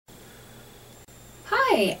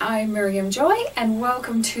Hi, I'm Miriam Joy and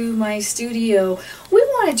welcome to my studio. We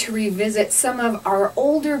wanted to revisit some of our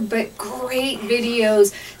older but great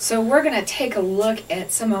videos, so we're going to take a look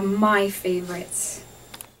at some of my favorites.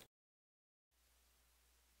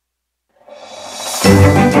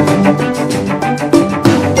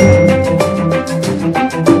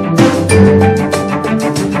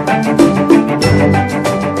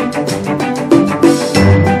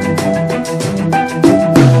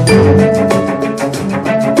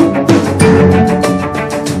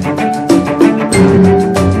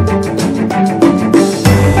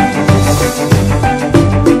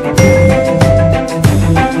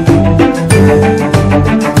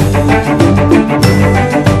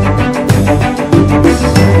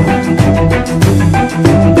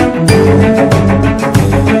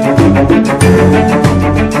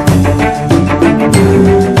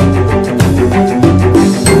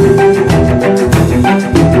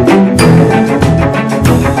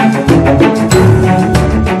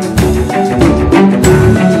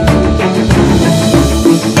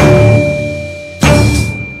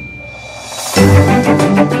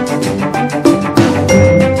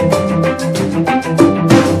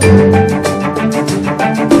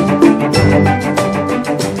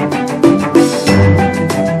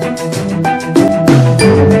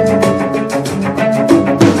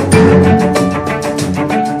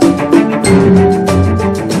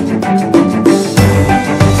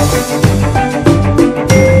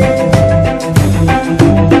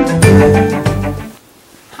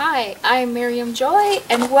 Hi, I'm Miriam Joy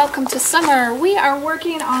and welcome to summer. We are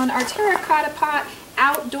working on our terracotta pot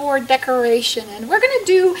outdoor decoration and we're going to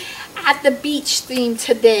do at the beach theme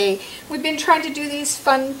today. We've been trying to do these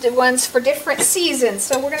fun ones for different seasons,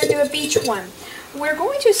 so we're going to do a beach one. We're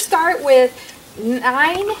going to start with 9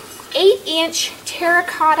 8-inch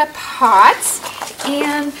terracotta pots,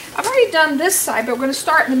 and I've already done this side, but we're going to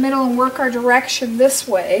start in the middle and work our direction this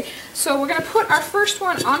way. So we're going to put our first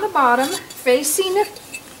one on the bottom facing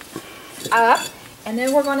up, and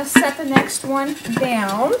then we're going to set the next one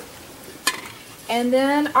down, and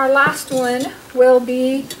then our last one will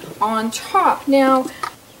be on top. Now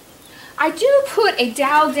I do put a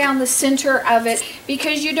dowel down the center of it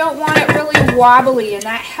because you don't want it really wobbly, and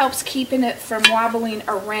that helps keeping it from wobbling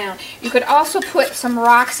around. You could also put some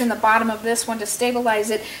rocks in the bottom of this one to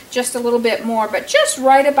stabilize it just a little bit more, but just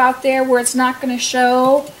right about there where it's not going to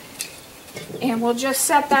show. And we'll just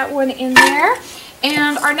set that one in there.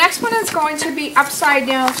 And our next one is going to be upside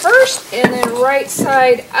down first, and then right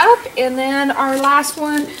side up, and then our last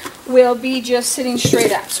one will be just sitting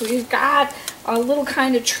straight up. So we've got a little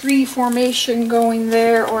kind of tree formation going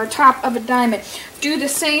there, or top of a diamond. Do the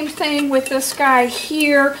same thing with this guy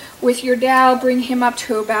here with your dowel. Bring him up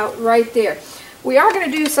to about right there. We are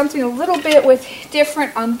going to do something a little bit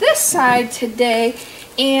different on this side today,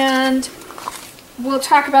 and we'll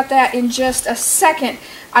talk about that in just a second.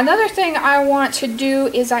 Another thing I want to do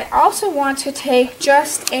is I also want to take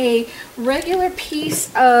just a regular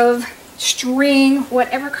piece of string,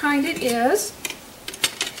 whatever kind it is,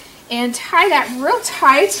 and tie that real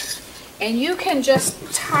tight, and you can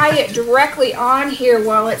just tie it directly on here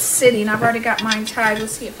while it's sitting. I've already got mine tied.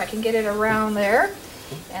 Let's see if I can get it around there.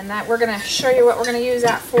 And that we're going to show you what we're going to use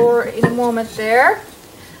that for in a moment there,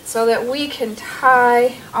 so that we can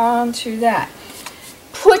tie onto that.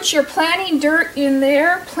 Put your planting dirt in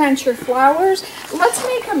there, plant your flowers. Let's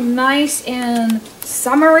make them nice and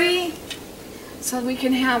summery so we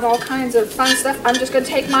can have all kinds of fun stuff. I'm just going to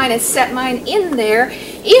take mine and set mine in there.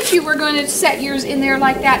 If you were going to set yours in there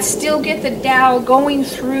like that, still get the dowel going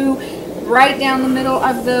through right down the middle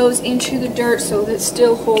of those into the dirt so that it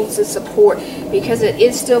still holds the support, because it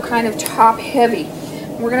is still kind of top heavy.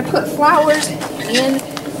 We're going to put flowers in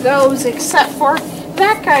those except for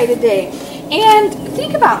that guy today. And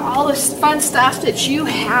think about all this fun stuff that you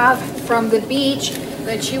have from the beach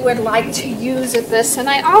that you would like to use at this. And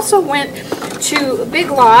I also went to Big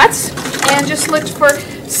Lots and just looked for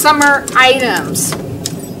summer items.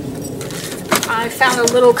 I found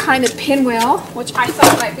a little kind of pinwheel, which I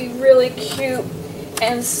thought might be really cute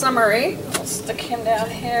and summery. I'll stick him down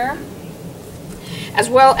here. As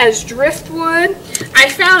well as driftwood. I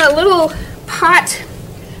found a little pot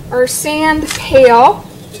or sand pail.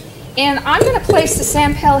 And I'm going to place the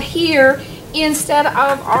sand pail here instead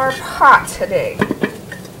of our pot today.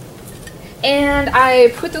 And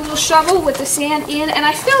I put the little shovel with the sand in, and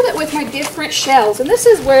I filled it with my different shells. And this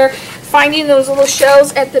is where finding those little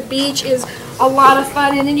shells at the beach is a lot of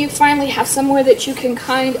fun. And then you finally have somewhere that you can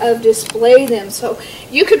kind of display them. So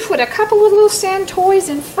you could put a couple of little sand toys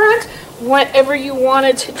in front, whatever you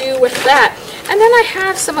wanted to do with that. And then I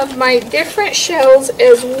have some of my different shells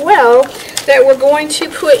as well that we're going to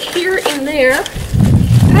put here and there.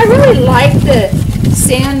 I really like the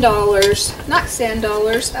sand dollars, not sand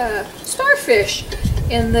dollars, starfish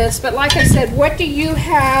in this. But like I said, what do you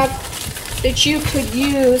have that you could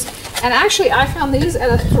use? And actually I found these at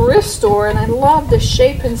a thrift store and I love the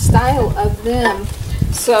shape and style of them.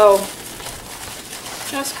 So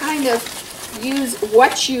just kind of use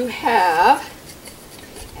what you have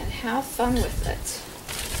and have fun with it.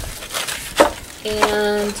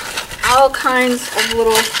 And all kinds of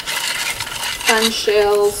little fun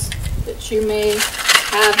shells that you may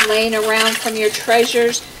have laying around from your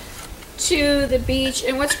treasures to the beach.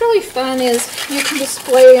 And what's really fun is you can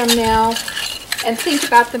display them now and think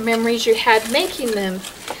about the memories you had making them.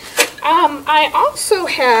 I also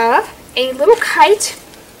have a little kite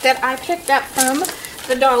that I picked up from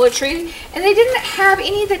the Dollar Tree, and they didn't have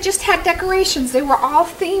any that just had decorations. They were all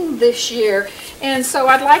themed this year, and so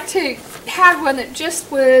I'd like to have one that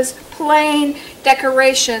just was plain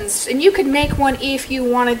decorations, and you could make one if you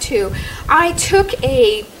wanted to. I took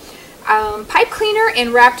a pipe cleaner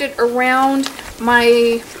and wrapped it around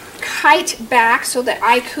my kite back so that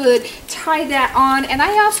I could tie that on, and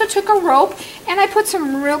I also took a rope and I put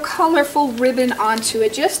some real colorful ribbon onto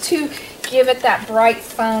it just to give it that bright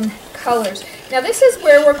fun colors. Now this is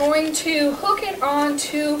where we're going to hook it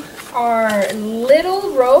onto our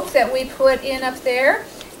little rope that we put in up there,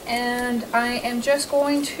 and I am just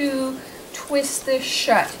going to twist this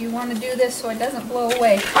shut. You want to do this so it doesn't blow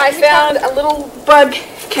away. I found a little bug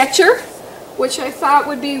catcher, which I thought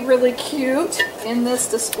would be really cute in this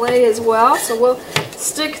display as well. So we'll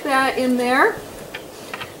stick that in there.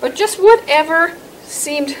 But just whatever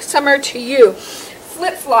seemed summer to you.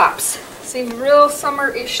 Flip-flops seem real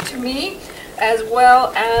summer-ish to me, as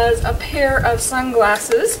well as a pair of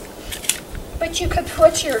sunglasses. But you could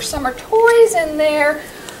put your summer toys in there,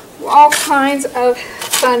 all kinds of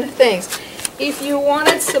fun things. If you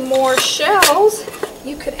wanted some more shells,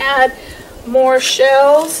 you could add more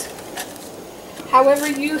shells however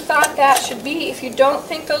you thought that should be. If you don't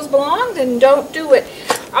think those belong, then don't do it.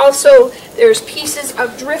 Also, there's pieces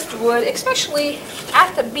of driftwood, especially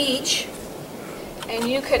at the beach, and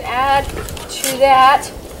you could add to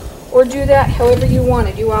that or do that however you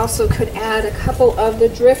wanted. You also could add a couple of the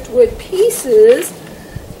driftwood pieces,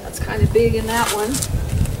 that's kind of big in that one,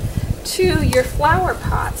 to your flower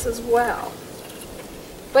pots as well.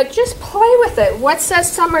 But just play with it. What says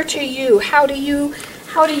summer to you? How do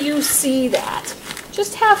you see that?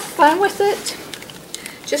 Just have fun with it.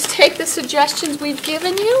 Just take the suggestions we've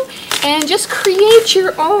given you and just create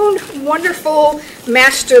your own wonderful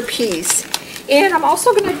masterpiece. And I'm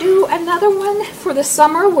also going to do another one for the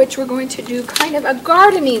summer, which we're going to do kind of a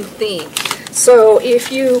gardening theme. So if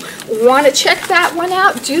you want to check that one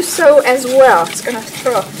out, do so as well. It's going to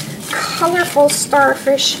throw a colorful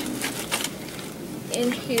starfish in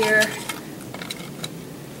here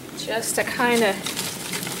just to kind of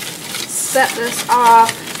set this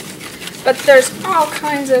off. But there's all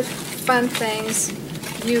kinds of fun things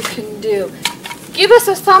you can do. Give us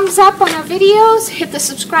a thumbs up on our videos. Hit the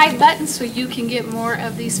subscribe button so you can get more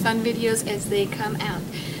of these fun videos as they come out.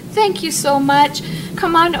 Thank you so much.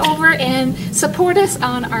 Come on over and support us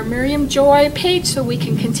on our Miriam Joy page so we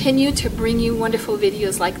can continue to bring you wonderful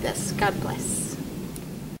videos like this. God bless.